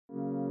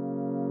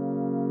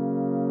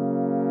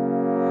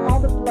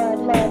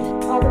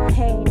all the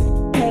pain,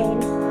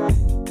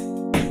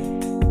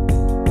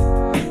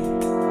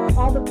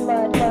 all the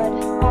blood,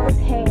 all the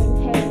pain.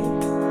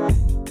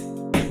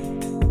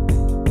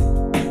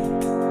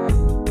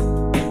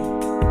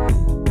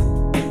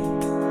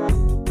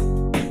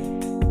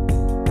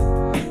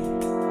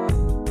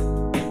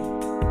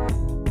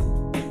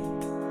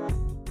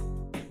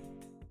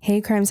 Hey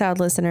Crime Salad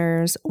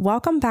listeners,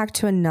 welcome back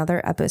to another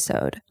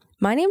episode.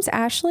 My name's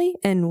Ashley,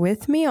 and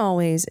with me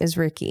always is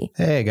Ricky.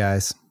 Hey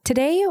guys.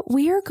 Today,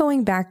 we are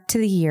going back to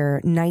the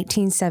year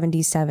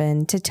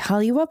 1977 to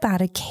tell you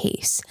about a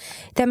case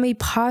that may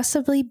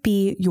possibly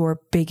be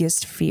your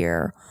biggest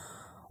fear,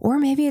 or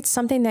maybe it's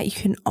something that you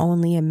can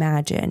only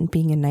imagine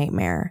being a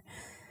nightmare.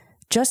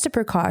 Just a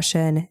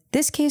precaution,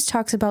 this case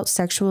talks about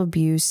sexual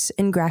abuse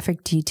in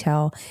graphic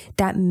detail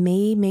that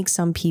may make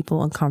some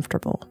people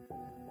uncomfortable.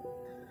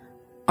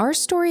 Our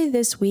story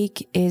this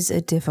week is a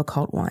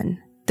difficult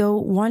one, though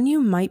one you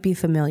might be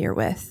familiar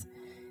with.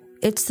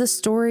 It's the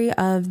story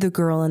of the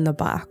girl in the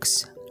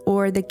box,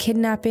 or the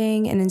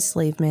kidnapping and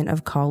enslavement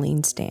of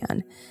Colleen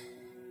Stan.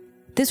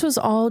 This was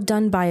all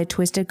done by a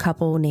twisted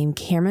couple named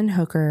Cameron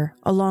Hooker,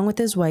 along with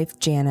his wife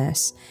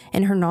Janice,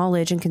 and her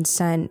knowledge and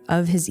consent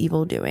of his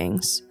evil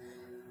doings.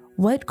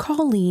 What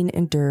Colleen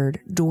endured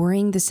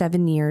during the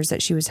 7 years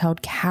that she was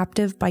held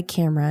captive by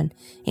Cameron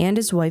and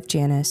his wife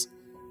Janice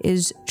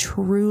is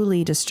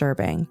truly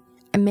disturbing.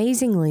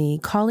 Amazingly,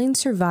 Colleen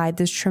survived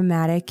this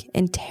traumatic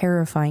and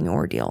terrifying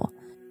ordeal.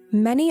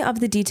 Many of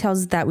the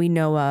details that we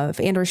know of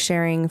and are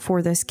sharing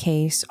for this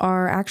case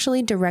are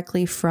actually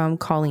directly from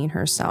Colleen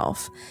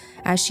herself,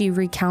 as she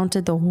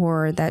recounted the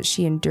horror that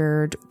she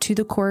endured to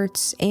the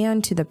courts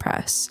and to the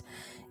press.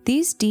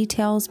 These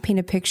details paint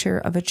a picture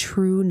of a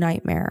true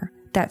nightmare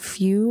that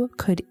few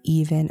could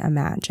even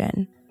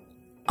imagine.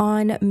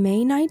 On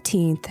May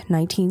 19th,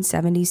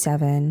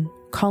 1977,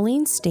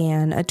 Colleen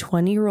Stan, a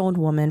 20-year-old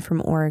woman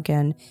from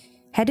Oregon,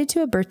 headed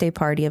to a birthday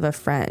party of a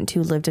friend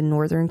who lived in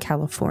Northern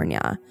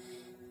California.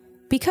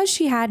 Because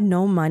she had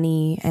no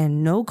money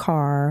and no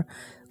car,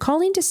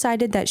 Colleen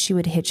decided that she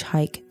would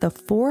hitchhike the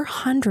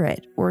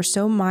 400 or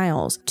so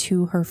miles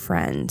to her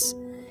friends.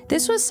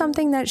 This was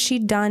something that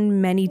she'd done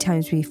many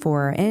times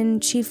before,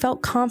 and she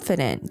felt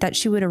confident that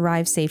she would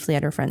arrive safely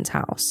at her friend's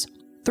house.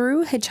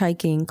 Through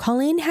hitchhiking,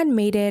 Colleen had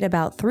made it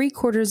about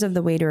 3/4 of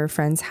the way to her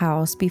friend's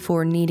house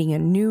before needing a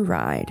new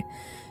ride.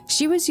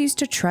 She was used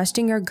to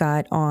trusting her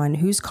gut on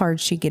whose car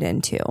she'd get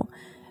into.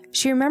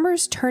 She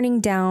remembers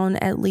turning down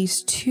at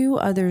least 2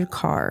 other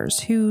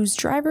cars whose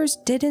drivers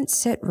didn't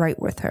sit right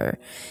with her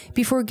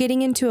before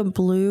getting into a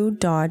blue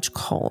Dodge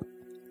Colt,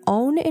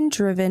 owned and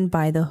driven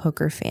by the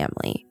Hooker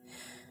family.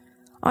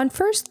 On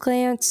first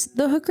glance,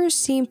 the Hookers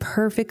seemed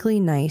perfectly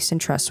nice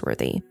and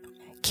trustworthy.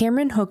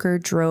 Cameron Hooker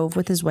drove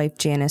with his wife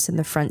Janice in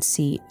the front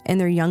seat and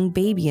their young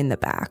baby in the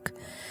back.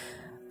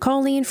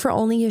 Colleen, for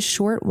only a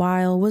short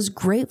while, was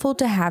grateful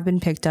to have been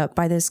picked up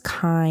by this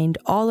kind,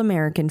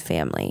 all-American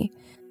family.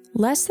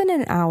 Less than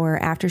an hour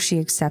after she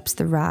accepts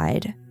the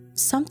ride,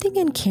 something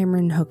in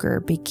Cameron Hooker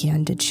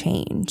began to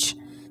change.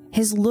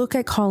 His look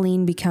at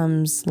Colleen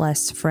becomes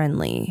less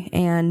friendly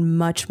and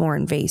much more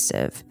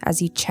invasive as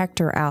he checked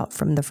her out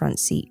from the front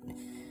seat.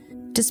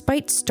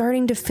 Despite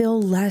starting to feel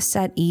less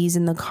at ease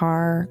in the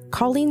car,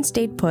 Colleen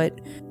stayed put,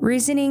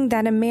 reasoning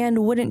that a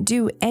man wouldn't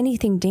do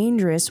anything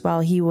dangerous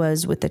while he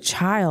was with a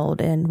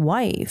child and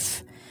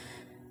wife.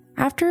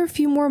 After a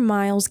few more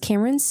miles,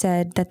 Cameron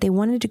said that they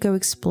wanted to go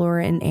explore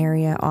an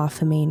area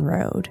off a main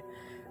road.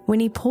 When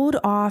he pulled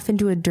off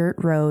into a dirt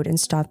road and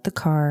stopped the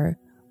car,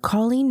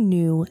 Colleen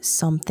knew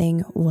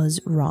something was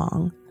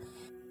wrong.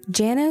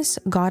 Janice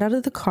got out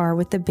of the car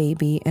with the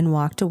baby and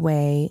walked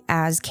away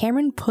as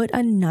Cameron put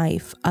a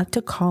knife up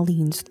to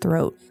Colleen's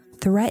throat,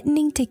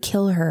 threatening to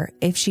kill her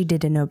if she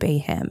didn't obey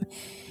him.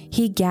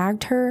 He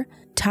gagged her,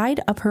 tied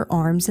up her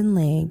arms and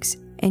legs,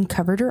 and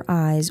covered her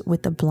eyes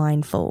with a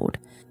blindfold.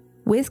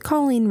 With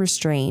Colleen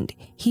restrained,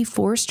 he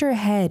forced her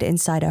head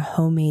inside a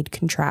homemade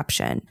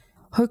contraption.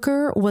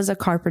 Hooker was a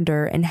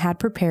carpenter and had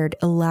prepared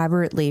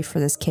elaborately for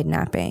this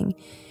kidnapping.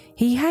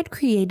 He had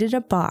created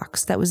a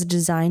box that was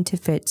designed to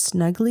fit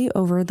snugly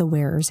over the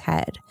wearer's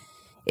head.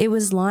 It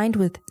was lined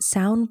with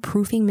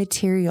soundproofing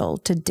material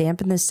to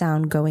dampen the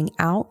sound going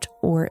out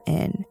or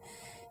in.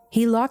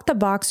 He locked the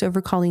box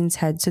over Colleen's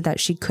head so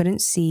that she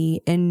couldn't see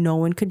and no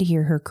one could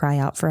hear her cry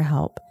out for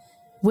help.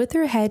 With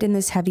her head in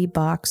this heavy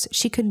box,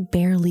 she could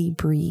barely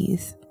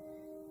breathe.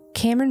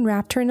 Cameron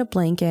wrapped her in a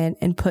blanket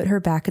and put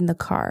her back in the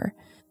car.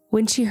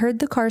 When she heard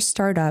the car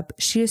start up,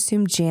 she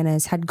assumed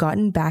Janice had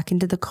gotten back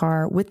into the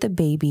car with the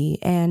baby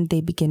and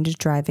they began to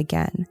drive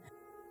again.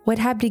 What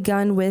had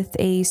begun with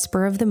a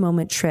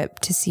spur-of-the-moment trip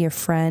to see a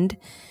friend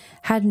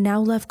had now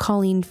left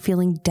Colleen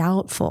feeling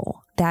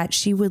doubtful that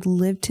she would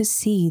live to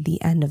see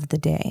the end of the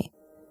day.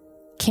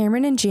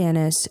 Cameron and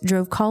Janice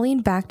drove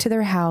Colleen back to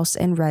their house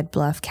in Red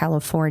Bluff,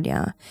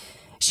 California.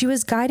 She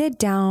was guided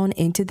down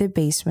into the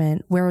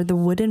basement where the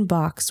wooden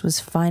box was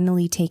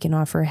finally taken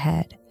off her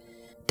head.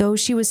 Though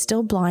she was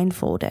still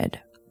blindfolded,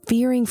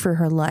 fearing for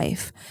her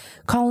life,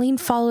 Colleen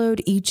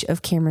followed each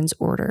of Cameron's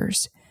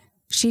orders.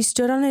 She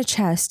stood on a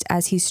chest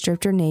as he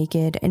stripped her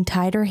naked and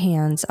tied her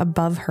hands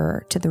above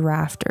her to the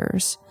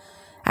rafters.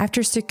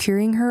 After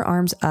securing her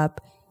arms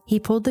up, he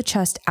pulled the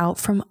chest out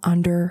from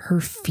under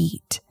her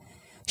feet.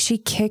 She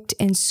kicked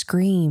and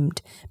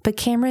screamed, but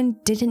Cameron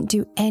didn't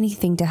do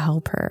anything to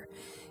help her,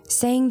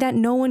 saying that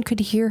no one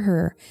could hear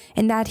her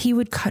and that he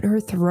would cut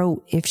her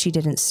throat if she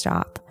didn't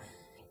stop.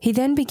 He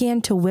then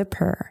began to whip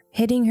her,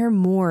 hitting her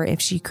more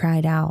if she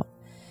cried out.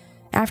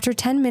 After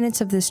 10 minutes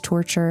of this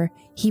torture,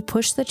 he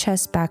pushed the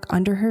chest back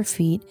under her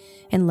feet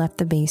and left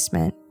the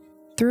basement.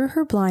 Through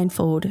her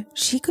blindfold,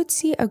 she could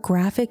see a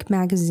graphic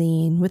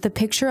magazine with a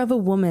picture of a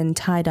woman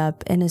tied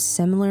up in a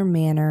similar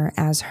manner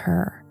as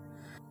her.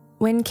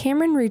 When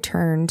Cameron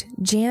returned,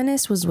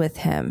 Janice was with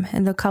him,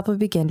 and the couple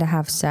began to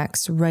have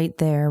sex right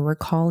there where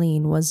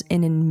Colleen was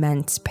in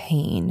immense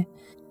pain.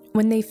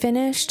 When they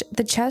finished,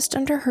 the chest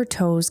under her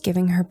toes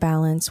giving her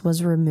balance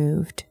was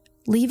removed,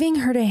 leaving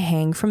her to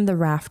hang from the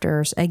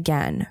rafters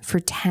again for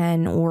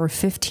 10 or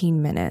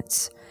 15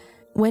 minutes.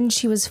 When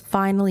she was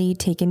finally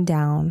taken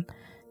down,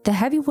 the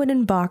heavy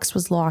wooden box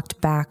was locked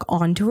back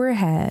onto her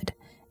head,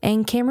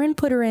 and Cameron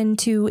put her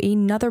into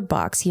another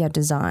box he had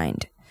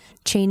designed,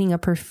 chaining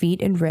up her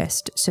feet and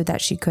wrist so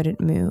that she couldn't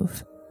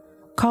move.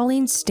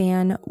 Colleen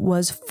Stan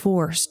was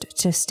forced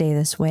to stay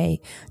this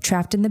way,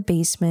 trapped in the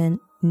basement,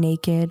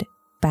 naked,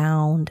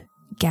 bound,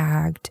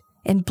 gagged,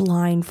 and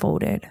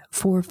blindfolded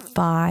for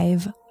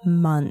 5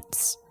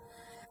 months.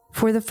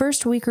 For the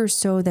first week or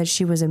so that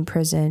she was in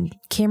prison,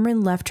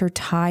 Cameron left her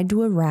tied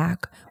to a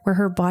rack where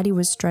her body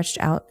was stretched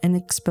out and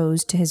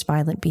exposed to his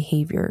violent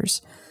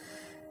behaviors.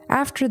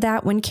 After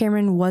that, when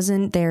Cameron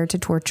wasn't there to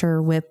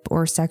torture, whip,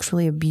 or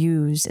sexually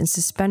abuse and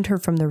suspend her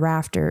from the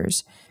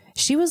rafters,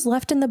 she was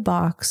left in the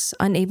box,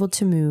 unable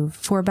to move,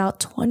 for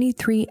about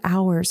 23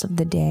 hours of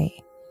the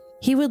day.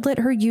 He would let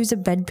her use a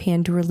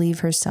bedpan to relieve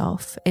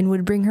herself and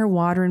would bring her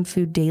water and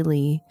food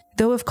daily,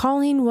 though if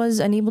Colleen was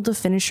unable to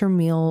finish her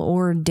meal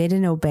or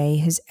didn't obey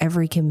his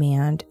every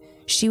command,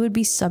 she would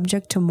be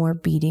subject to more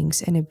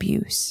beatings and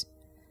abuse.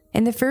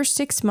 In the first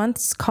 6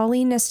 months,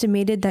 Colleen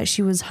estimated that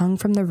she was hung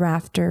from the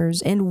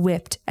rafters and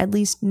whipped at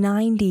least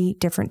 90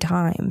 different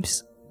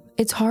times.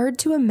 It's hard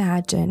to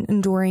imagine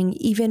enduring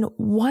even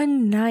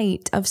one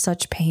night of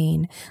such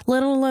pain,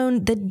 let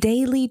alone the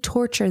daily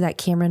torture that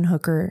Cameron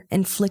Hooker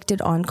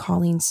inflicted on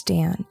Colleen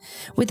Stan,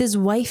 with his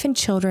wife and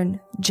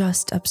children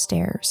just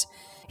upstairs.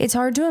 It's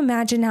hard to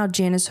imagine how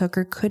Janice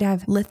Hooker could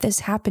have let this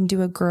happen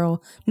to a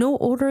girl no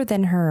older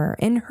than her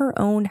in her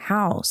own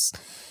house.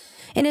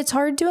 And it's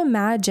hard to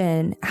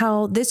imagine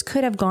how this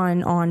could have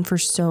gone on for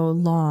so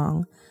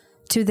long.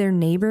 To their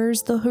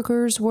neighbors, the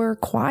Hookers were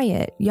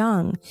quiet,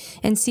 young,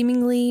 and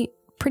seemingly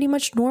pretty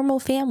much normal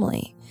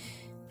family.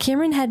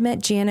 Cameron had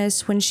met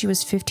Janice when she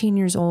was 15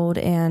 years old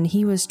and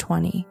he was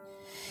 20.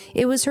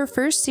 It was her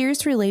first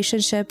serious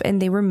relationship,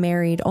 and they were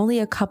married only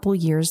a couple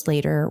years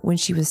later when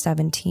she was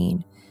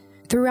 17.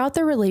 Throughout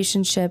the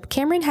relationship,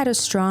 Cameron had a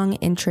strong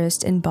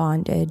interest in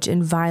bondage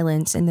and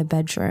violence in the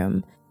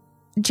bedroom.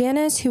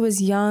 Janice, who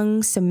was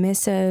young,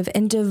 submissive,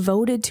 and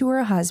devoted to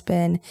her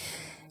husband,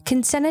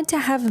 consented to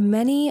have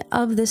many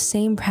of the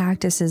same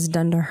practices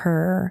done to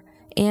her,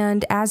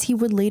 and as he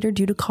would later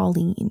do to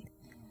Colleen.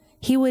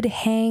 He would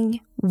hang,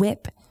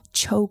 whip,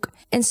 choke,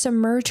 and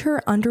submerge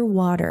her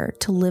underwater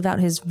to live out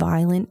his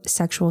violent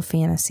sexual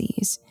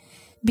fantasies.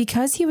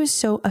 Because he was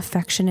so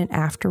affectionate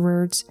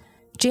afterwards,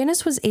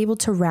 Janice was able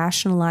to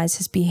rationalize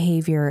his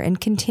behavior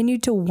and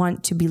continued to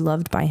want to be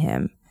loved by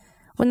him.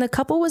 When the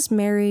couple was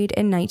married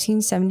in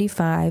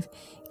 1975,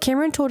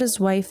 Cameron told his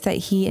wife that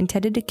he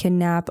intended to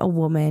kidnap a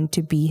woman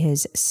to be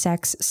his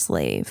sex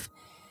slave.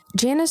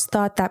 Janice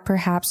thought that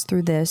perhaps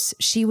through this,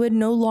 she would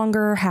no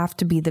longer have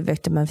to be the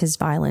victim of his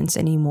violence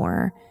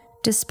anymore.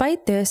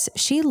 Despite this,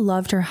 she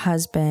loved her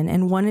husband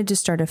and wanted to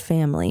start a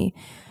family.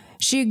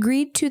 She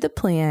agreed to the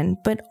plan,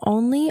 but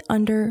only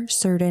under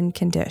certain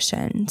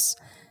conditions.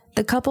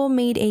 The couple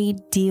made a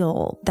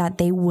deal that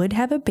they would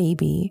have a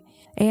baby,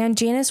 and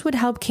Janice would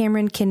help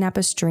Cameron kidnap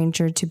a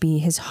stranger to be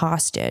his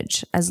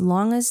hostage as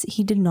long as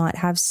he did not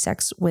have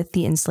sex with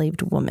the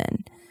enslaved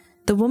woman.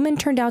 The woman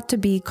turned out to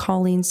be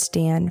Colleen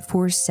Stan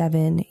for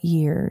 7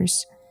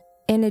 years.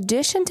 In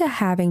addition to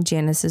having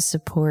Janice's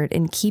support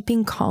in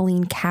keeping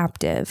Colleen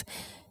captive,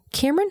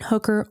 Cameron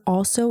Hooker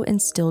also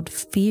instilled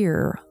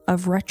fear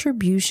of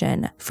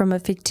retribution from a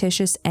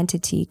fictitious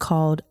entity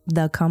called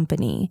The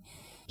Company.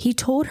 He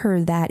told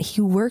her that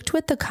he worked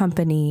with the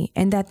company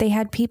and that they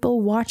had people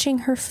watching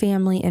her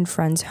family and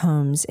friends'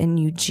 homes in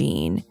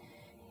Eugene.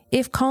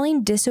 If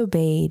Colleen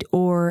disobeyed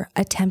or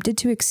attempted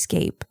to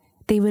escape,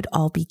 they would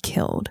all be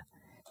killed.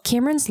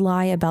 Cameron's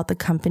lie about the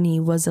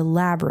company was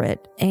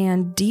elaborate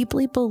and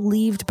deeply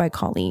believed by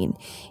Colleen.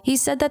 He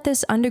said that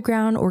this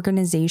underground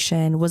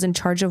organization was in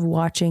charge of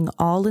watching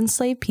all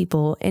enslaved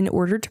people in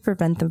order to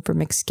prevent them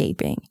from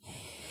escaping.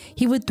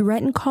 He would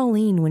threaten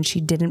Colleen when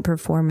she didn't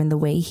perform in the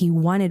way he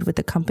wanted with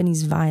the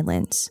company's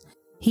violence.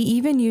 He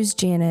even used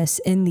Janice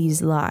in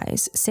these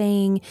lies,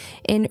 saying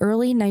in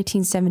early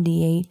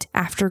 1978,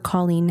 after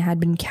Colleen had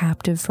been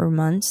captive for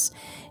months,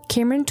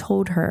 Cameron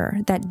told her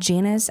that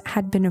Janice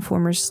had been a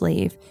former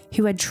slave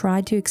who had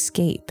tried to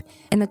escape,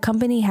 and the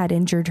company had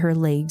injured her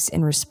legs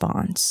in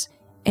response.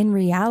 In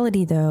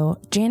reality, though,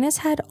 Janice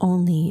had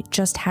only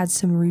just had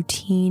some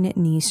routine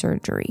knee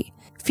surgery.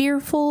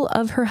 Fearful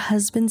of her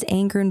husband's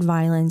anger and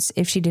violence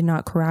if she did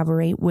not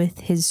corroborate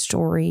with his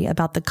story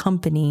about the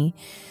company,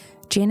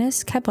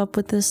 Janice kept up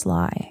with this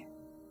lie.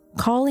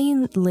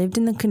 Colleen lived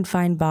in the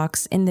confined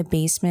box in the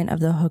basement of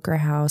the Hooker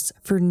house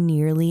for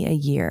nearly a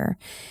year,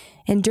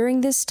 and during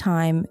this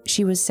time,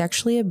 she was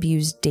sexually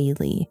abused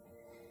daily.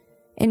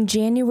 In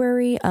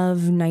January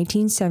of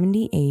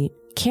 1978,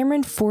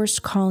 Cameron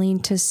forced Colleen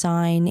to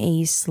sign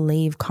a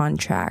slave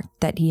contract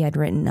that he had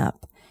written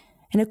up.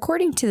 And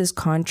according to this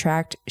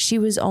contract, she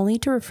was only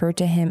to refer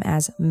to him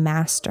as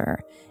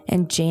master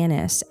and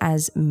Janice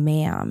as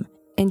ma'am,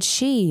 and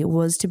she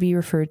was to be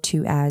referred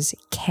to as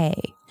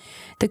Kay.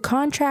 The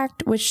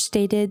contract, which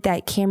stated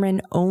that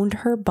Cameron owned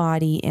her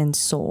body and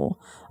soul,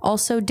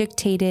 also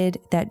dictated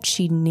that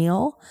she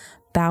kneel,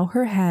 bow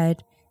her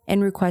head,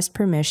 and request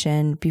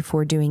permission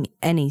before doing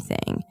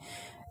anything.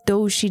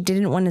 Though she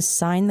didn't want to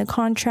sign the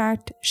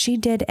contract, she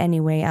did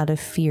anyway out of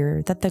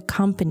fear that the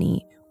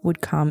company would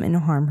come and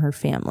harm her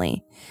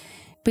family.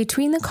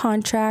 Between the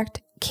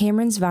contract,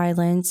 Cameron's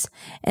violence,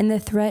 and the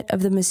threat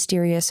of the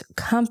mysterious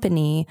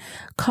company,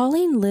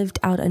 Colleen lived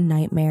out a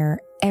nightmare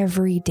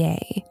every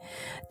day.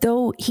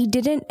 Though he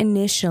didn't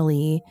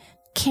initially,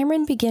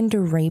 Cameron began to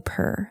rape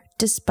her,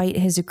 despite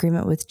his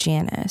agreement with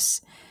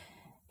Janice.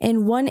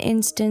 In one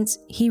instance,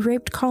 he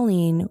raped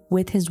Colleen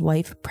with his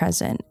wife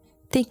present,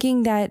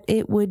 thinking that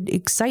it would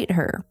excite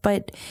her,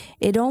 but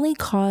it only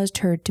caused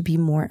her to be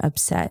more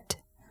upset.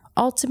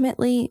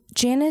 Ultimately,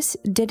 Janice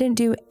didn't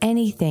do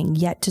anything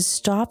yet to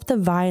stop the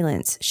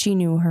violence she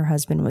knew her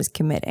husband was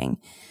committing.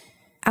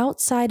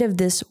 Outside of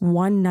this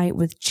one night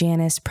with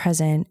Janice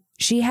present,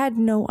 she had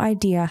no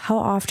idea how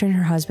often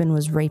her husband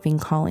was raping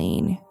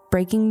Colleen,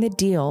 breaking the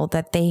deal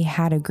that they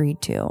had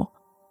agreed to.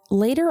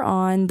 Later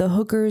on, the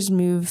Hookers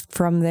moved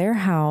from their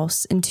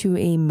house into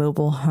a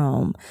mobile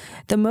home.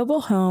 The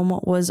mobile home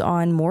was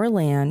on more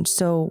land,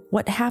 so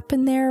what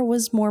happened there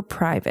was more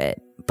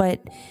private,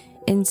 but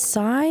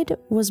inside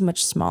was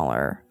much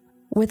smaller.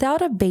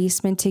 Without a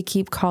basement to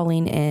keep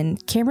Colleen in,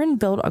 Cameron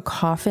built a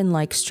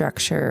coffin-like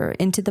structure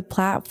into the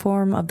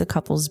platform of the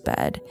couple's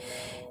bed.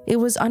 It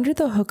was under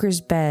the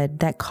Hooker's bed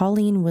that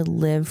Colleen would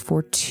live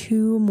for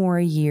 2 more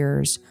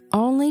years,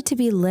 only to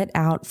be let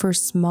out for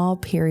small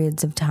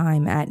periods of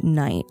time at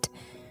night.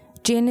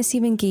 Janice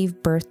even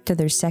gave birth to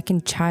their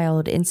second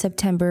child in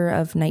September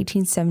of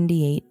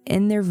 1978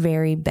 in their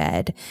very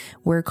bed,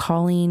 where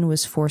Colleen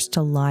was forced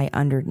to lie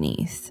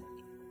underneath.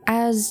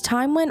 As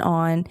time went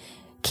on,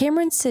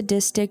 Cameron's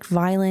sadistic,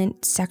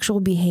 violent, sexual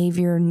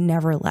behavior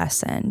never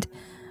lessened.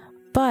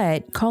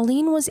 But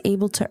Colleen was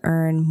able to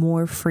earn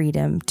more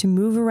freedom to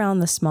move around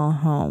the small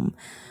home,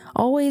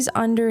 always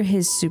under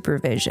his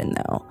supervision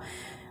though.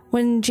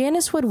 When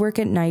Janice would work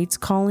at nights,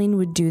 Colleen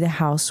would do the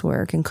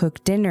housework and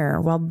cook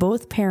dinner while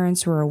both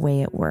parents were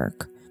away at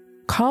work.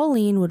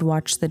 Colleen would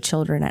watch the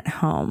children at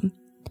home.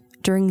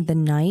 During the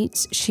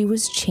nights, she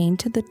was chained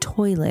to the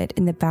toilet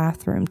in the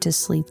bathroom to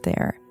sleep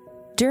there.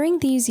 During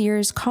these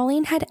years,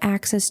 Colleen had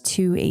access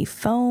to a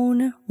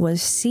phone,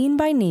 was seen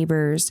by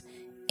neighbors,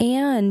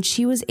 and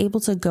she was able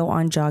to go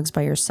on jogs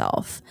by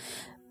herself.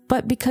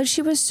 But because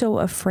she was so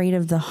afraid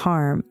of the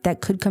harm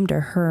that could come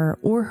to her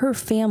or her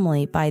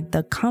family by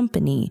the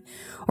company,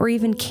 or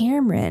even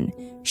Cameron,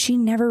 she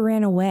never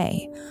ran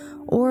away,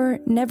 or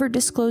never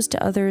disclosed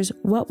to others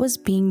what was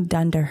being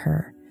done to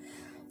her.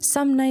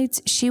 Some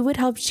nights, she would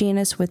help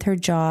Janice with her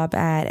job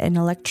at an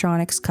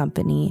electronics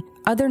company.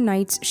 Other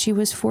nights, she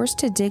was forced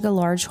to dig a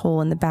large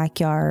hole in the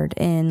backyard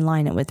and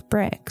line it with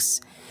bricks.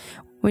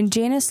 When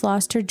Janice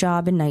lost her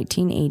job in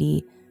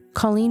 1980,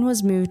 Colleen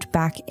was moved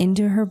back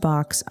into her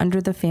box under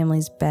the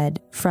family's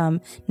bed from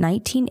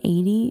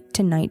 1980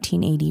 to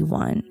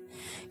 1981.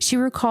 She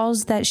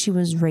recalls that she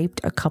was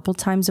raped a couple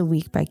times a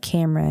week by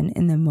Cameron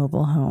in the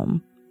mobile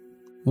home.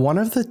 One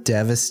of the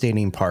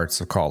devastating parts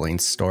of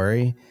Colleen's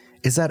story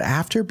is that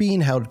after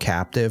being held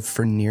captive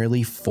for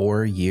nearly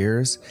 4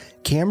 years,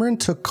 Cameron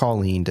took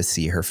Colleen to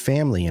see her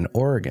family in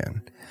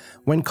Oregon.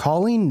 When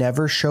Colleen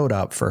never showed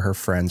up for her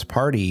friend's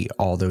party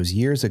all those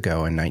years ago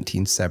in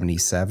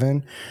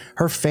 1977,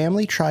 her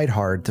family tried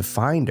hard to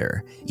find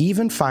her,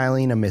 even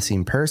filing a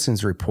missing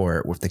persons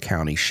report with the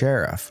county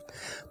sheriff.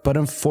 But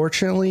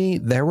unfortunately,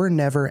 there were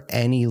never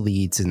any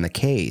leads in the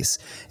case,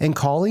 and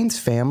Colleen's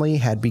family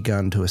had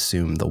begun to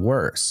assume the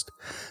worst.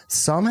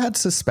 Some had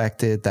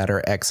suspected that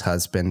her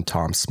ex-husband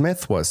Tom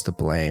Smith was to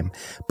blame,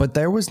 but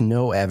there was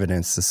no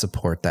evidence to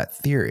support that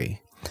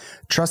theory.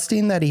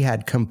 Trusting that he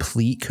had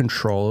complete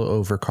control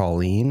over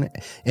Colleen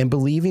and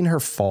believing her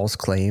false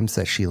claims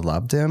that she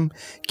loved him,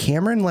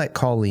 Cameron let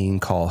Colleen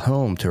call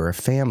home to her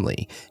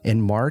family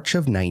in March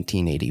of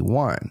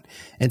 1981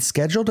 and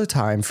scheduled a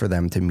time for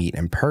them to meet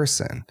in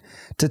person.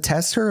 To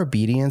test her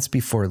obedience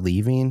before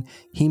leaving,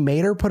 he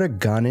made her put a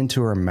gun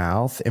into her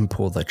mouth and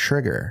pull the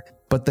trigger,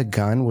 but the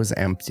gun was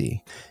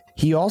empty.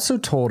 He also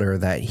told her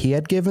that he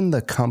had given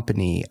the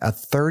company a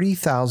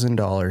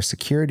 $30,000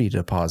 security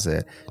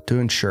deposit to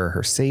ensure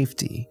her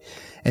safety,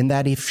 and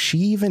that if she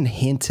even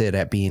hinted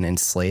at being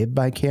enslaved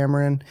by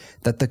Cameron,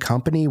 that the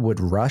company would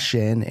rush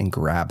in and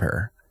grab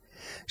her.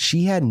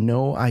 She had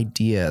no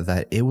idea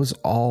that it was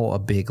all a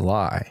big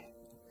lie.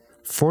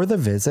 For the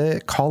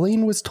visit,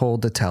 Colleen was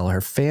told to tell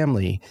her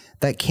family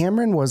that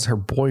Cameron was her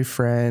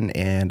boyfriend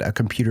and a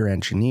computer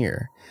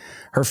engineer.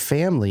 Her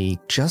family,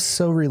 just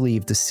so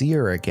relieved to see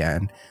her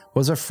again,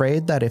 was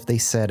afraid that if they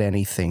said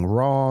anything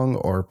wrong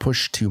or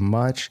pushed too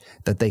much,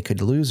 that they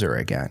could lose her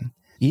again.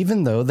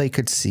 Even though they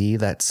could see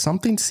that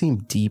something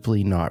seemed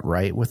deeply not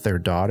right with their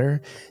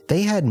daughter,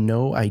 they had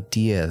no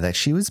idea that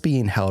she was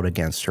being held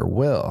against her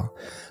will.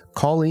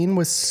 Colleen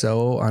was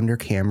so under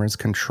Cameron's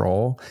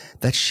control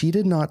that she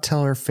did not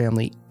tell her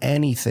family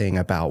anything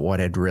about what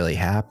had really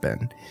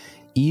happened,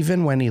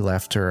 even when he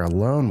left her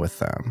alone with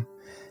them.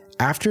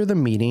 After the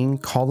meeting,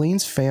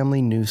 Colleen's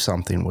family knew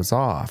something was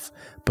off,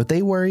 but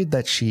they worried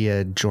that she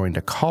had joined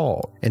a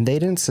cult, and they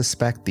didn't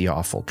suspect the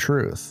awful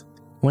truth.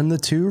 When the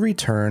two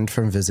returned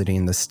from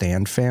visiting the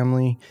Stan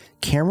family,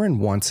 Cameron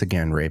once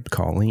again raped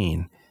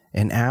Colleen,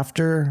 and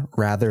after,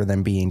 rather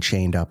than being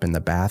chained up in the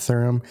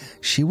bathroom,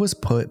 she was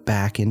put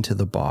back into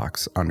the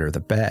box under the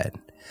bed.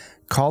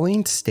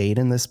 Colleen stayed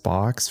in this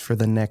box for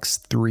the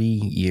next 3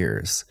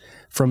 years,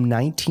 from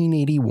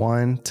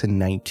 1981 to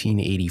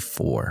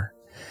 1984.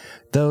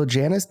 Though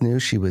Janice knew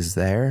she was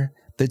there,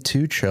 the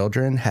two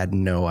children had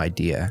no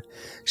idea.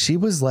 She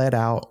was let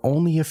out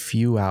only a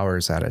few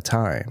hours at a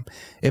time.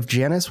 If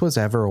Janice was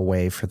ever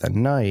away for the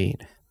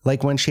night,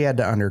 like when she had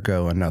to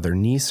undergo another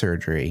knee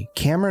surgery,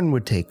 Cameron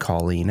would take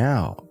Colleen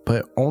out,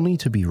 but only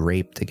to be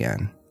raped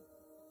again.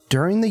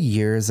 During the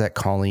years that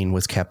Colleen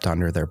was kept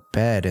under their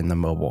bed in the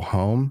mobile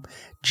home,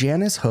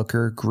 Janice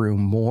Hooker grew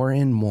more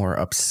and more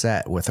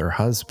upset with her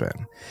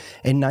husband.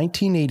 In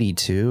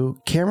 1982,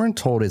 Cameron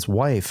told his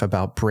wife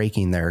about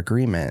breaking their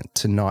agreement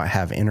to not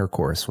have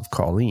intercourse with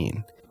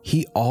Colleen.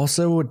 He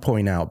also would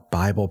point out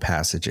Bible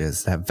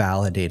passages that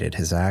validated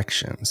his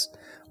actions,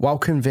 while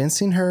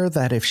convincing her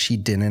that if she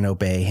didn't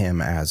obey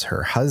him as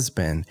her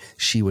husband,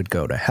 she would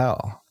go to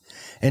hell.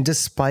 And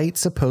despite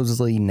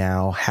supposedly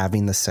now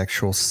having the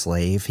sexual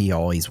slave he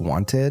always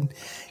wanted,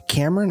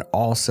 Cameron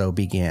also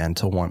began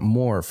to want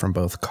more from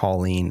both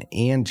Colleen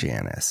and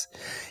Janice.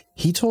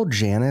 He told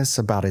Janice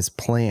about his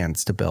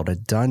plans to build a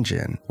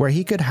dungeon where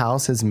he could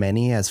house as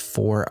many as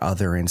 4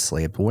 other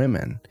enslaved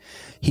women.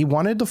 He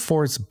wanted to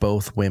force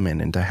both women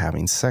into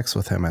having sex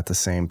with him at the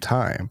same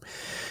time,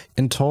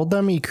 and told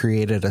them he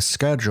created a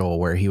schedule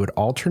where he would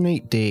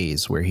alternate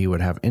days where he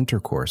would have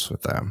intercourse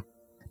with them.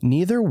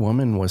 Neither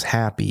woman was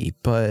happy,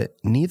 but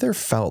neither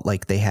felt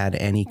like they had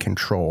any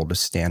control to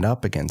stand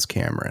up against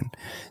Cameron.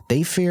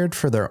 They feared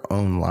for their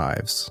own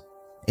lives.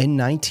 In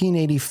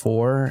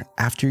 1984,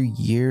 after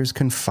years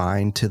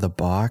confined to the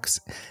box,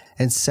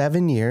 and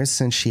 7 years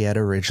since she had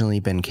originally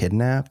been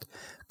kidnapped,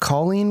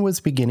 Colleen was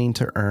beginning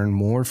to earn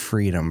more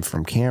freedom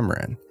from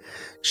Cameron.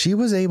 She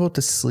was able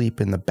to sleep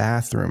in the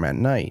bathroom at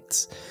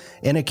nights,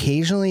 and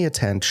occasionally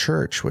attend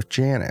church with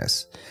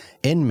Janice.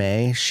 In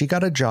May, she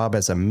got a job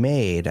as a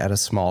maid at a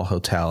small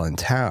hotel in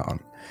town,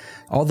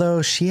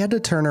 although she had to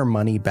turn her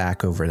money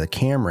back over to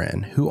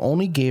Cameron, who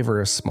only gave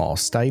her a small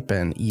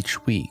stipend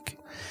each week.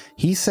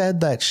 He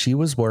said that she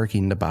was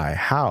working to buy a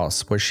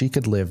house where she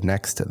could live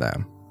next to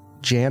them.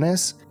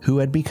 Janice, who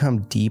had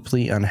become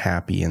deeply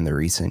unhappy in the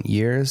recent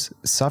years,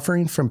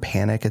 suffering from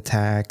panic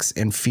attacks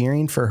and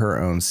fearing for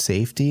her own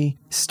safety,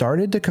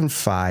 started to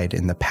confide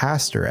in the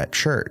pastor at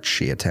church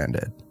she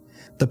attended.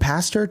 The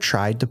pastor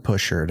tried to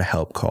push her to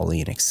help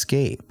Colleen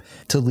escape,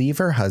 to leave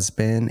her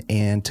husband,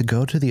 and to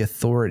go to the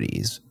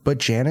authorities, but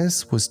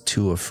Janice was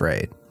too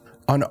afraid.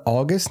 On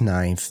August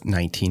 9th,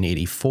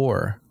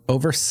 1984,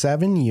 over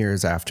 7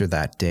 years after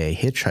that day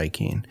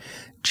hitchhiking,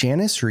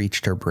 Janice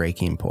reached her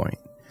breaking point.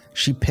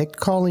 She picked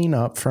Colleen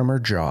up from her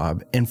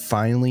job and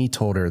finally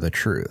told her the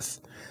truth.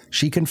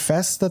 She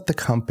confessed that the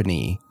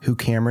company who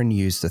Cameron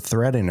used to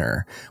threaten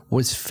her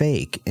was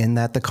fake and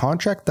that the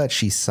contract that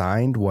she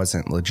signed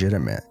wasn't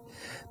legitimate.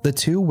 The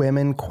two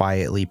women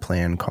quietly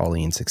planned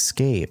Colleen's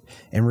escape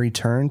and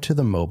returned to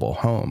the mobile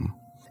home.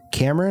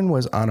 Cameron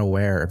was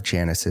unaware of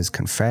Janice's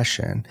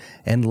confession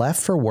and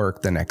left for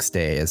work the next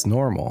day as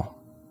normal.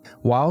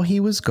 While he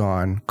was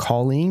gone,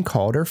 Colleen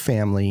called her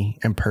family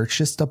and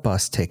purchased a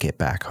bus ticket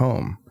back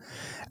home.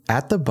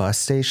 At the bus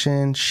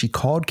station, she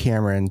called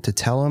Cameron to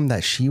tell him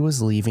that she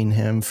was leaving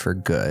him for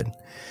good.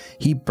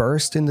 He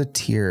burst into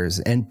tears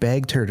and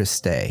begged her to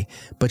stay,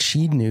 but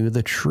she knew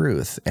the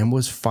truth and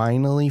was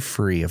finally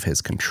free of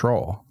his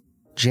control.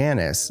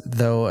 Janice,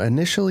 though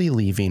initially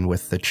leaving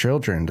with the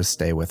children to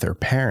stay with her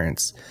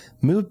parents,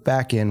 moved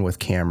back in with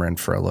Cameron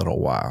for a little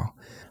while,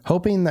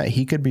 hoping that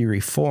he could be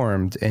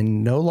reformed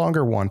and no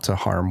longer want to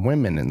harm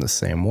women in the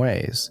same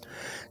ways.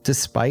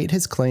 Despite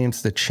his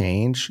claims to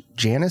change,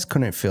 Janice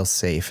couldn't feel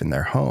safe in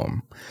their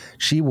home.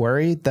 She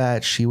worried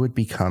that she would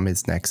become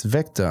his next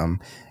victim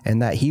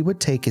and that he would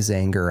take his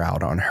anger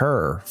out on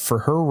her for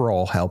her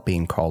role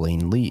helping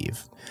Colleen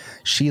leave.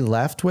 She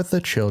left with the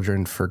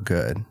children for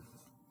good.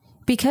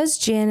 Because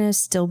Janice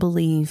still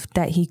believed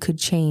that he could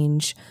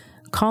change,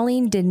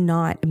 Colleen did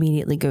not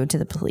immediately go to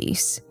the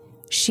police.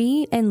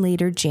 She and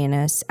later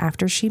Janice,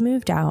 after she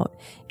moved out,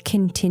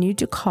 continued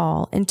to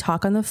call and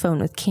talk on the phone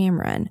with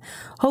Cameron,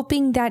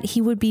 hoping that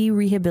he would be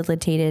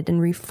rehabilitated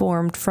and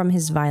reformed from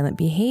his violent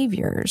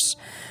behaviors.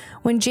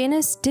 When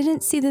Janice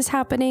didn't see this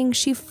happening,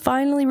 she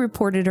finally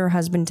reported her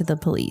husband to the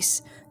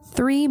police,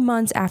 3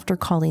 months after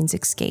Colleen's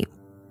escape.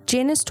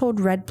 Janice told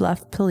Red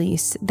Bluff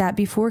police that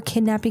before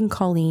kidnapping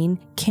Colleen,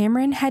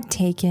 Cameron had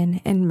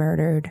taken and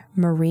murdered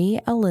Marie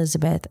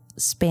Elizabeth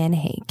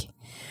Spanhake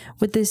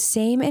with the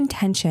same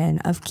intention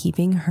of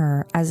keeping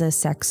her as a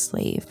sex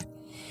slave.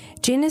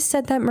 Janice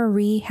said that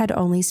Marie had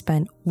only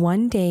spent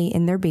 1 day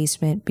in their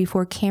basement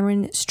before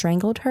Cameron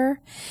strangled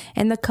her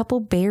and the couple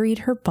buried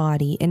her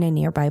body in a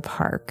nearby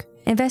park.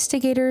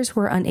 Investigators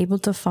were unable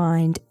to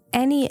find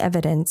any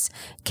evidence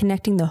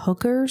connecting the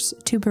hookers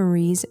to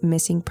Marie's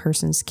missing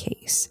persons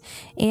case,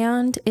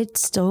 and it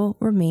still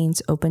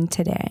remains open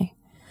today.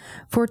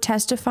 For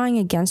testifying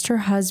against her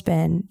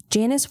husband,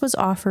 Janice was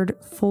offered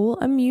full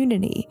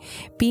immunity,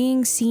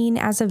 being seen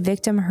as a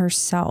victim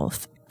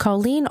herself.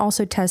 Colleen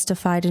also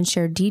testified and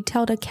shared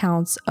detailed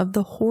accounts of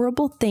the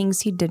horrible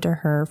things he did to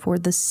her for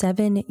the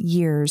 7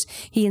 years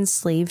he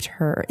enslaved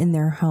her in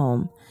their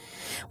home.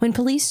 When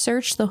police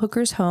searched the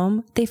hooker's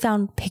home, they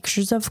found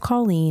pictures of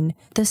Colleen,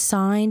 the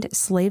signed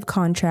slave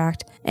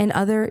contract, and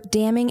other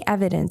damning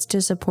evidence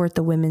to support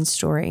the women's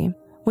story.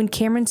 When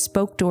Cameron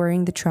spoke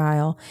during the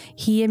trial,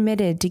 he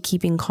admitted to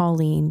keeping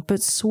Colleen,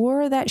 but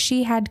swore that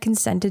she had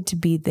consented to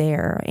be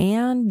there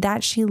and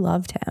that she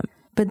loved him.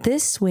 But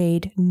this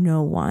swayed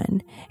no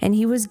one, and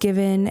he was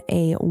given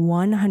a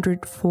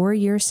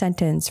 104-year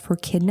sentence for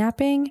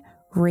kidnapping,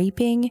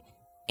 raping,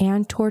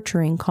 and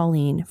torturing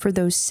Colleen for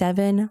those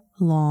 7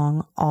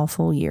 long,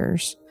 awful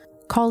years.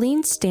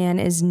 Colleen Stan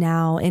is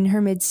now in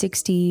her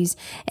mid-60s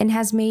and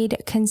has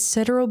made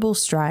considerable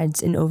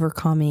strides in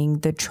overcoming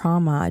the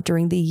trauma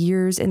during the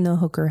years in the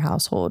Hooker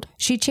household.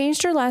 She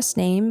changed her last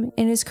name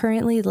and is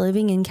currently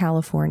living in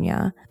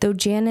California. Though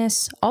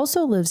Janice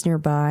also lives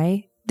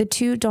nearby, the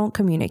two don't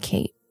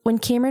communicate. When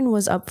Cameron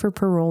was up for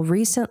parole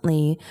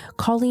recently,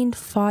 Colleen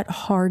fought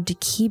hard to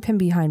keep him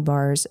behind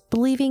bars,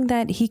 believing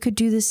that he could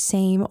do the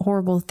same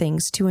horrible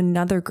things to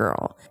another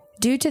girl.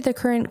 Due to the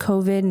current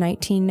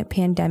COVID-19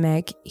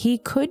 pandemic, he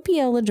could be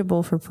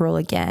eligible for parole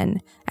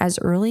again as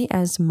early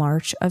as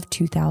March of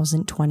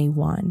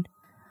 2021.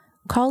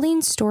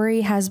 Colleen's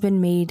story has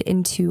been made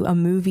into a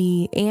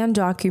movie and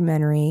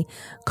documentary,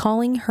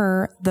 calling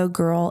her the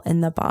girl in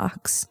the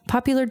box.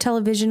 Popular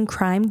television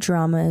crime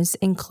dramas,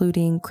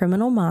 including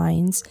Criminal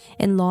Minds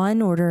and Law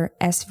 & Order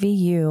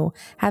SVU,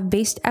 have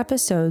based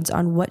episodes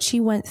on what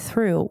she went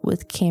through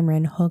with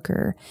Cameron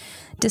Hooker.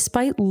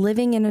 Despite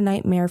living in a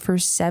nightmare for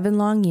 7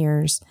 long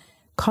years,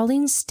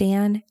 Colleen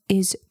Stan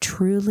is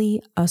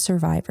truly a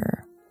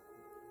survivor.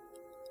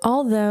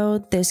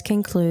 Although this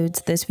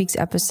concludes this week's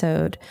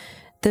episode,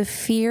 the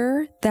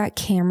fear that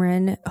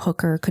Cameron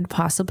Hooker could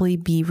possibly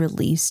be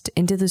released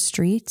into the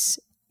streets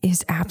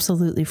is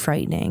absolutely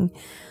frightening.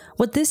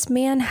 What this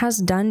man has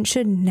done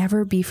should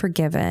never be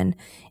forgiven,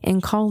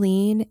 and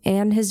Colleen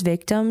and his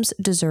victims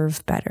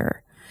deserve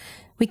better.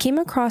 We came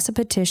across a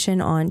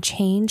petition on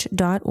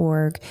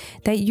change.org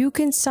that you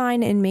can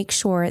sign and make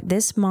sure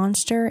this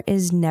monster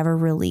is never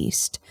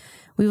released.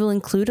 We will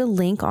include a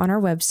link on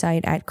our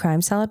website at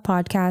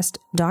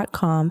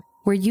crimesaladpodcast.com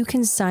where you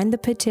can sign the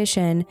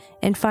petition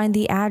and find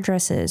the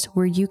addresses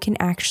where you can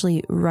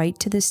actually write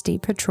to the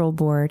State Patrol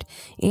Board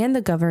and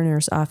the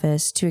governor's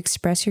office to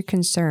express your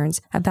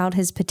concerns about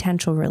his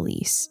potential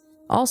release.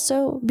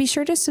 Also, be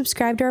sure to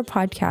subscribe to our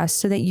podcast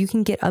so that you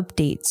can get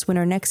updates when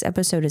our next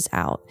episode is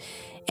out.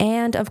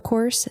 And of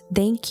course,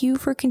 thank you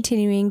for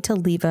continuing to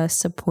leave us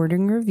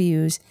supporting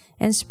reviews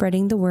and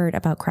spreading the word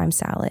about Crime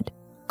Salad.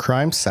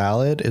 Crime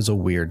Salad is a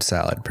Weird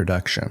Salad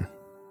production.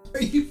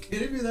 Are you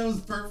kidding me? That was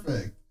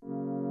perfect.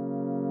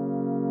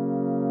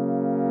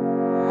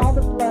 All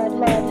the blood,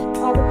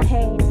 all the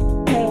pain.